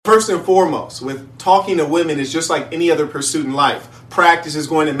First and foremost, with talking to women, is just like any other pursuit in life. Practice is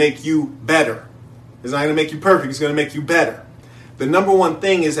going to make you better. It's not going to make you perfect. It's going to make you better. The number one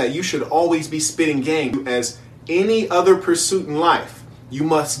thing is that you should always be spitting game. As any other pursuit in life, you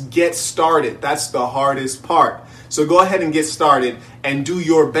must get started. That's the hardest part. So go ahead and get started and do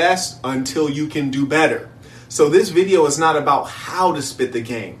your best until you can do better. So this video is not about how to spit the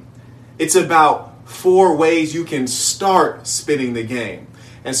game. It's about 4 ways you can start spitting the game.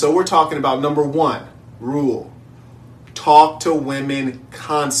 And so we're talking about number 1, rule. Talk to women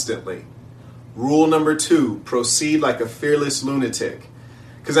constantly. Rule number 2, proceed like a fearless lunatic.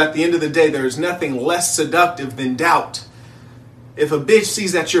 Because at the end of the day, there is nothing less seductive than doubt. If a bitch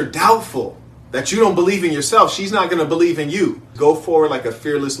sees that you're doubtful, that you don't believe in yourself, she's not going to believe in you. Go forward like a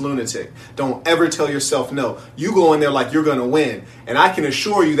fearless lunatic. Don't ever tell yourself no. You go in there like you're going to win. And I can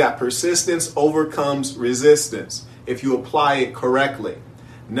assure you that persistence overcomes resistance if you apply it correctly.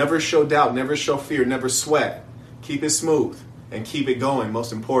 Never show doubt, never show fear, never sweat. Keep it smooth and keep it going,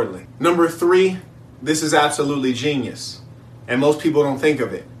 most importantly. Number 3, this is absolutely genius. And most people don't think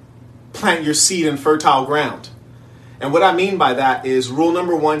of it. Plant your seed in fertile ground. And what I mean by that is rule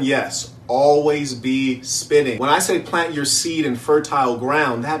number 1, yes, always be spitting. When I say plant your seed in fertile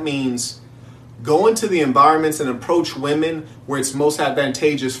ground, that means go into the environments and approach women where it's most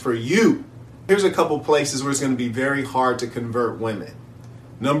advantageous for you. Here's a couple places where it's going to be very hard to convert women.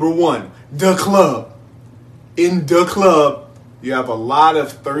 Number 1, the club. In the club, you have a lot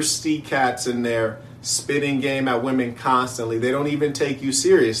of thirsty cats in there spitting game at women constantly. They don't even take you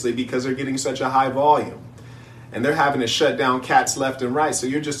seriously because they're getting such a high volume. And they're having to shut down cats left and right. So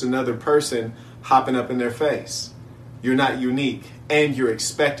you're just another person hopping up in their face. You're not unique and you're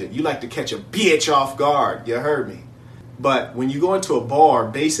expected. You like to catch a bitch off guard. You heard me. But when you go into a bar,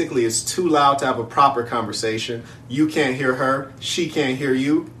 basically it's too loud to have a proper conversation. You can't hear her. She can't hear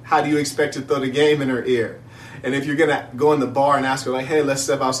you. How do you expect to throw the game in her ear? And if you're going to go in the bar and ask her like, hey, let's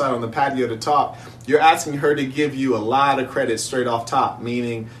step outside on the patio to talk, you're asking her to give you a lot of credit straight off top,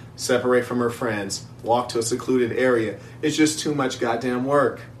 meaning separate from her friends, walk to a secluded area. It's just too much goddamn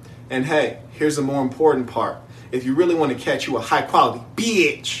work. And hey, here's the more important part. If you really want to catch you a high quality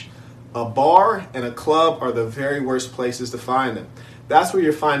bitch, a bar and a club are the very worst places to find them. That's where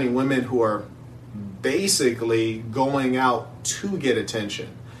you're finding women who are basically going out to get attention.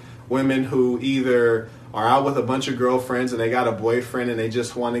 Women who either are out with a bunch of girlfriends and they got a boyfriend and they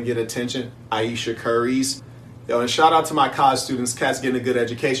just want to get attention. Aisha Curry's. Yo, and shout out to my college students, cats getting a good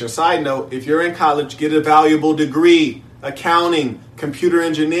education. Side note, if you're in college, get a valuable degree. Accounting, computer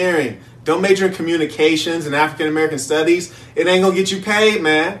engineering. Don't major in communications and African American studies. It ain't gonna get you paid,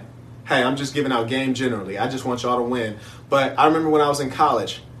 man. Hey, I'm just giving out game generally. I just want y'all to win. But I remember when I was in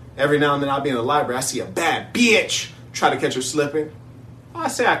college, every now and then I'd be in the library, I see a bad bitch, try to catch her slipping. I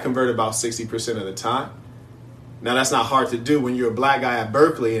say I convert about 60% of the time. Now that's not hard to do when you're a black guy at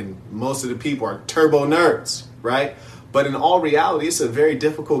Berkeley and most of the people are turbo nerds, right? But in all reality, it's a very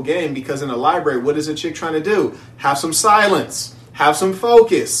difficult game because in a library, what is a chick trying to do? Have some silence, have some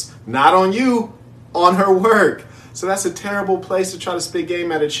focus, not on you, on her work. So that's a terrible place to try to spit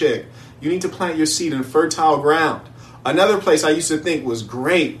game at a chick. You need to plant your seed in fertile ground. Another place I used to think was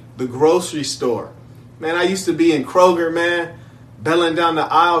great, the grocery store. Man, I used to be in Kroger, man, belling down the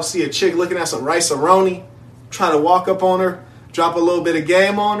aisle, see a chick looking at some rice-a-roni, try to walk up on her, drop a little bit of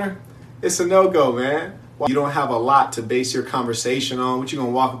game on her. It's a no-go, man. You don't have a lot to base your conversation on. What you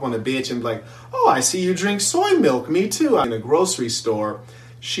gonna walk up on a bitch and be like, oh, I see you drink soy milk. Me too. In a grocery store,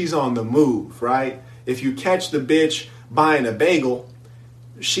 she's on the move, right? If you catch the bitch buying a bagel,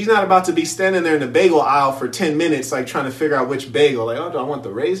 she's not about to be standing there in the bagel aisle for 10 minutes, like trying to figure out which bagel. Like, oh, do I want the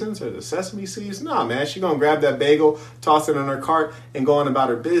raisins or the sesame seeds? Nah, man, she's gonna grab that bagel, toss it in her cart, and go on about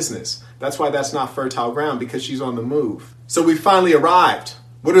her business. That's why that's not fertile ground, because she's on the move. So we finally arrived.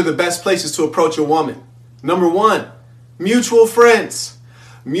 What are the best places to approach a woman? Number 1, mutual friends.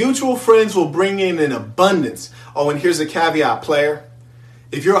 Mutual friends will bring in an abundance. Oh, and here's a caveat, player.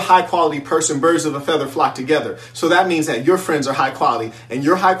 If you're a high quality person, birds of a feather flock together. So that means that your friends are high quality, and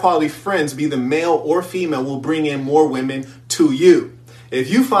your high quality friends, be the male or female, will bring in more women to you. If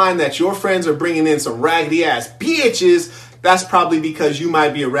you find that your friends are bringing in some raggedy ass bitches, that's probably because you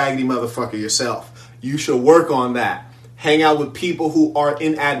might be a raggedy motherfucker yourself. You should work on that. Hang out with people who are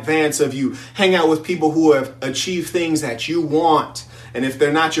in advance of you. Hang out with people who have achieved things that you want. And if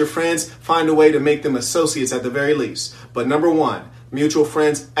they're not your friends, find a way to make them associates at the very least. But number 1, mutual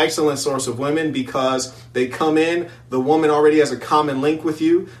friends, excellent source of women because they come in, the woman already has a common link with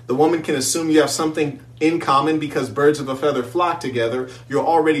you. The woman can assume you have something in common because birds of a feather flock together. You're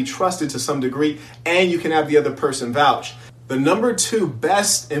already trusted to some degree and you can have the other person vouch. The number 2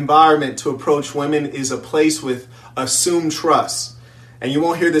 best environment to approach women is a place with assumed trust. And you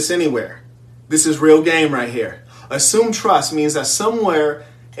won't hear this anywhere. This is real game right here. Assumed trust means that somewhere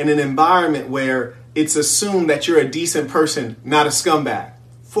in an environment where it's assumed that you're a decent person, not a scumbag.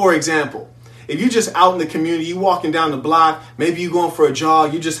 For example, if you're just out in the community, you walking down the block, maybe you going for a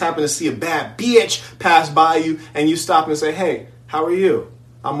jog, you just happen to see a bad bitch pass by you, and you stop and say, hey, how are you?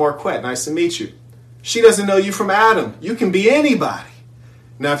 I'm Marquette, nice to meet you. She doesn't know you from Adam. You can be anybody.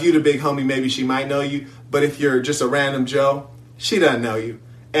 Now, if you're the big homie, maybe she might know you, but if you're just a random Joe, she doesn't know you.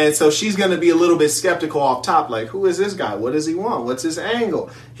 And so she's going to be a little bit skeptical off top, like, who is this guy? What does he want? What's his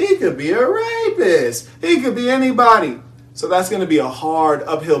angle? He could be a rapist. He could be anybody. So that's going to be a hard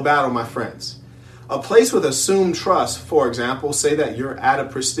uphill battle, my friends. A place with assumed trust, for example, say that you're at a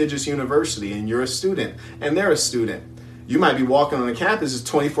prestigious university and you're a student and they're a student. You might be walking on a campus, there's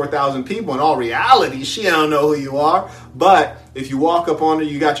 24,000 people. In all reality, she don't know who you are. But if you walk up on her,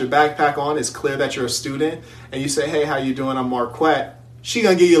 you got your backpack on, it's clear that you're a student, and you say, hey, how you doing? I'm Marquette. She's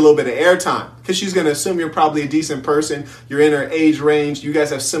going to give you a little bit of airtime because she's going to assume you're probably a decent person. You're in her age range. You guys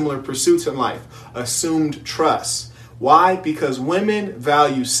have similar pursuits in life. Assumed trust. Why? Because women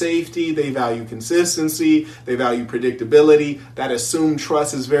value safety. They value consistency. They value predictability. That assumed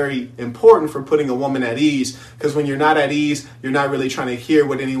trust is very important for putting a woman at ease, because when you're not at ease, you're not really trying to hear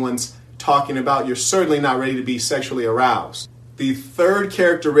what anyone's talking about. You're certainly not ready to be sexually aroused. The third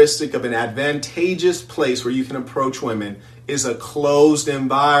characteristic of an advantageous place where you can approach women is a closed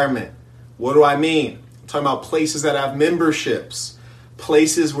environment. What do I mean? I'm talking about places that have memberships,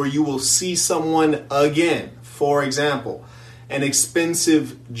 places where you will see someone again. For example, an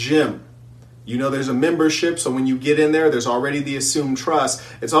expensive gym. You know there's a membership, so when you get in there, there's already the assumed trust.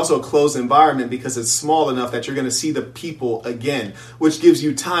 It's also a closed environment because it's small enough that you're going to see the people again, which gives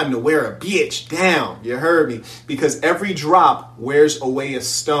you time to wear a bitch down. You heard me? Because every drop wears away a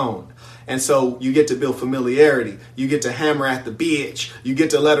stone. And so you get to build familiarity. You get to hammer at the bitch. You get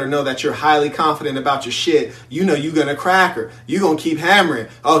to let her know that you're highly confident about your shit. You know you're going to crack her. You're going to keep hammering.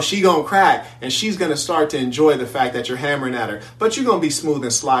 Oh, she going to crack. And she's going to start to enjoy the fact that you're hammering at her. But you're going to be smooth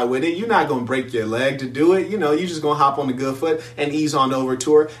and sly with it. You're not going to break your leg to do it. You know, you're just going to hop on the good foot and ease on over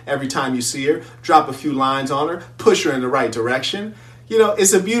to her every time you see her. Drop a few lines on her. Push her in the right direction. You know,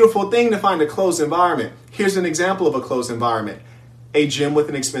 it's a beautiful thing to find a closed environment. Here's an example of a closed environment. A gym with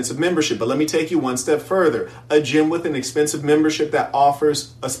an expensive membership. But let me take you one step further. A gym with an expensive membership that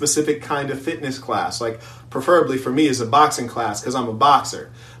offers a specific kind of fitness class. Like preferably for me is a boxing class because I'm a boxer.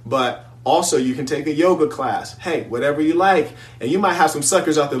 But also you can take a yoga class. Hey, whatever you like. And you might have some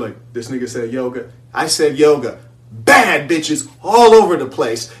suckers out there like, this nigga said yoga. I said yoga. Bad bitches all over the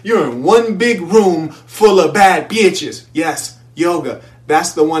place. You're in one big room full of bad bitches. Yes, yoga.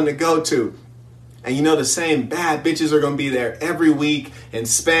 That's the one to go to. And you know the same bad bitches are going to be there every week in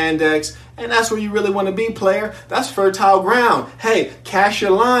spandex. And that's where you really want to be, player. That's fertile ground. Hey, cash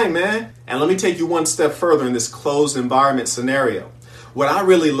your line, man. And let me take you one step further in this closed environment scenario. What I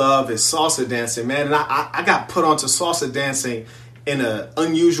really love is salsa dancing, man. And I got put onto salsa dancing in an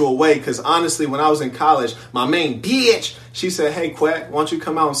unusual way because honestly, when I was in college, my main bitch, she said, hey, Quet, why don't you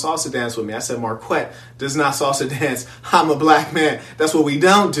come out and salsa dance with me? I said, Marquette does not salsa dance. I'm a black man. That's what we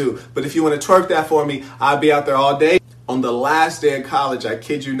don't do. But if you want to twerk that for me, I'll be out there all day. On the last day of college, I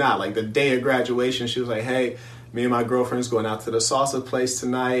kid you not, like the day of graduation, she was like, hey, me and my girlfriend's going out to the salsa place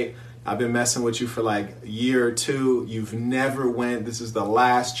tonight. I've been messing with you for like a year or two. You've never went. This is the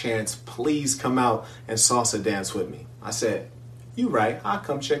last chance. Please come out and salsa dance with me. I said, you right. I'll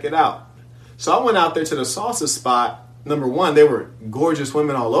come check it out. So I went out there to the salsa spot. Number one, there were gorgeous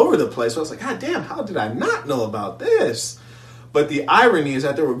women all over the place. So I was like, God damn, how did I not know about this? But the irony is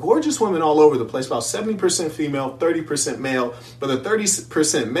that there were gorgeous women all over the place, about 70% female, 30% male. But the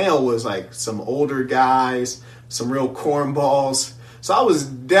 30% male was like some older guys, some real cornballs. So I was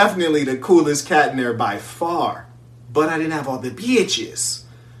definitely the coolest cat in there by far. But I didn't have all the bitches.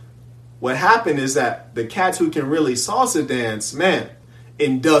 What happened is that the cats who can really salsa dance, man,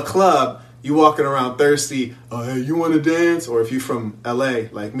 in the club, you walking around thirsty, oh, hey, you want to dance? Or if you're from LA,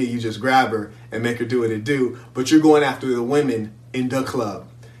 like me, you just grab her and make her do what it do. But you're going after the women in the club.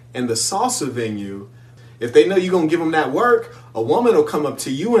 And the salsa venue, if they know you're going to give them that work, a woman will come up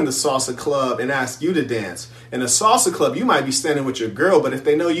to you in the salsa club and ask you to dance. In a salsa club, you might be standing with your girl, but if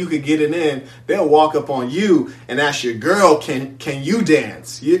they know you could get it in, they'll walk up on you and ask your girl, can you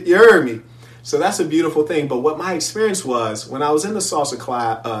dance? You heard me? So that's a beautiful thing. But what my experience was, when I was in the salsa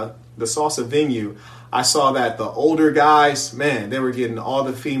class, the salsa venue, I saw that the older guys, man, they were getting all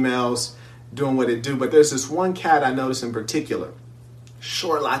the females doing what it do. But there's this one cat I noticed in particular,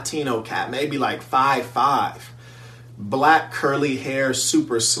 short Latino cat, maybe like 5'5", Black curly hair,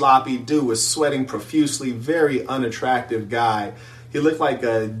 super sloppy, dude was sweating profusely, very unattractive guy. He looked like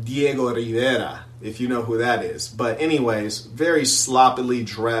a Diego Rivera, if you know who that is. But anyways, very sloppily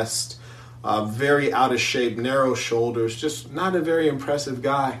dressed, very out of shape, narrow shoulders, just not a very impressive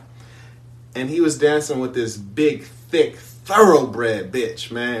guy. And he was dancing with this big, thick, thoroughbred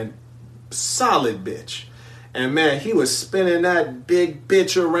bitch, man. Solid bitch. And man, he was spinning that big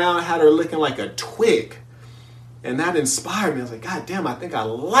bitch around, had her looking like a twig. And that inspired me. I was like, God damn, I think I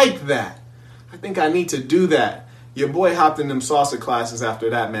like that. I think I need to do that. Your boy hopped in them salsa classes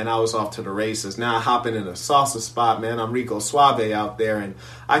after that, man. I was off to the races. Now I hopping in a salsa spot, man. I'm Rico Suave out there, and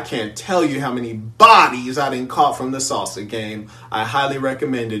I can't tell you how many bodies I done caught from the salsa game. I highly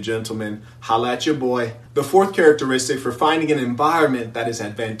recommend it, gentlemen. Holla at your boy. The fourth characteristic for finding an environment that is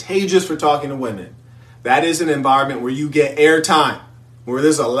advantageous for talking to women, that is an environment where you get airtime, where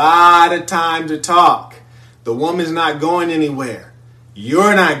there's a lot of time to talk. The woman's not going anywhere.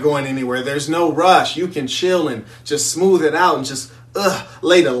 You're not going anywhere. There's no rush. You can chill and just smooth it out and just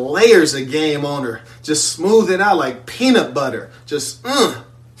lay the layers of game on her. Just smooth it out like peanut butter. Just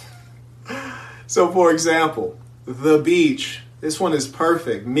So for example, the beach. This one is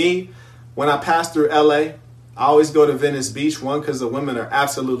perfect. Me, when I pass through LA, I always go to Venice Beach. One, because the women are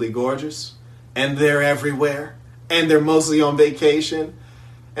absolutely gorgeous. And they're everywhere. And they're mostly on vacation.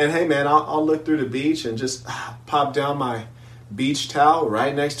 And hey, man, I'll look through the beach and just pop down my beach towel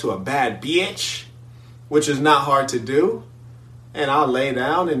right next to a bad bitch, which is not hard to do. And I'll lay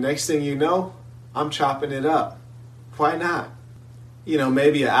down, and next thing you know, I'm chopping it up. Why not? You know,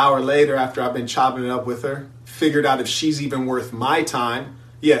 maybe an hour later after I've been chopping it up with her, figured out if she's even worth my time.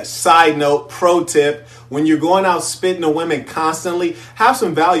 Yes, side note, pro tip, when you're going out spitting to women constantly, have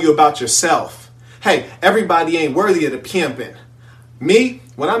some value about yourself. Hey, everybody ain't worthy of the pimping. Me,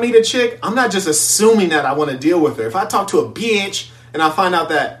 when I meet a chick, I'm not just assuming that I want to deal with her. If I talk to a bitch and I find out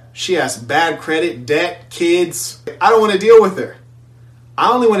that she has bad credit, debt, kids, I don't want to deal with her.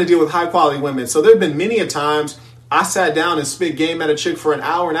 I only want to deal with high quality women. So there have been many a times I sat down and spit game at a chick for an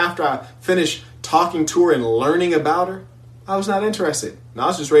hour, and after I finished talking to her and learning about her, I was not interested. And I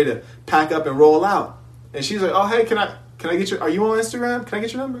was just ready to pack up and roll out. And she's like, oh, hey, can I get your, are you on Instagram? Can I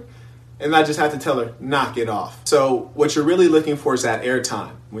get your number? And I just had to tell her, knock it off. So what you're really looking for is that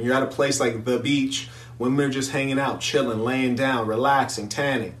airtime. When you're at a place like the beach, women are just hanging out, chilling, laying down, relaxing,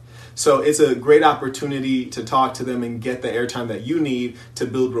 tanning. So it's a great opportunity to talk to them and get the airtime that you need to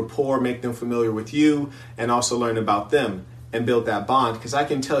build rapport, make them familiar with you, and also learn about them and build that bond. Because I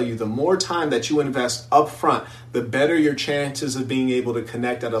can tell you, the more time that you invest up front, the better your chances of being able to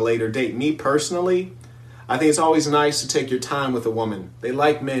connect at a later date. Me personally, I think it's always nice to take your time with a woman. They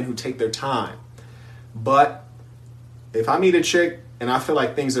like men who take their time. But if I meet a chick and I feel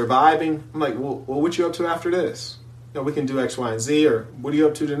like things are vibing, I'm like, well, what you up to after this? You know, we can do X, Y, and Z, or what are you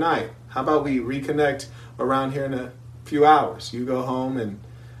up to tonight? How about we reconnect around here in a few hours? You go home and,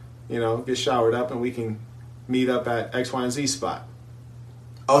 you know, get showered up, and we can meet up at X, Y, and Z spot.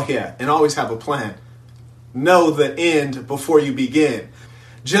 Oh yeah, and always have a plan. Know the end before you begin.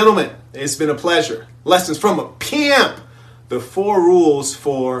 Gentlemen, it's been a pleasure. Lessons from a pimp. The 4 rules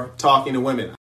for talking to women.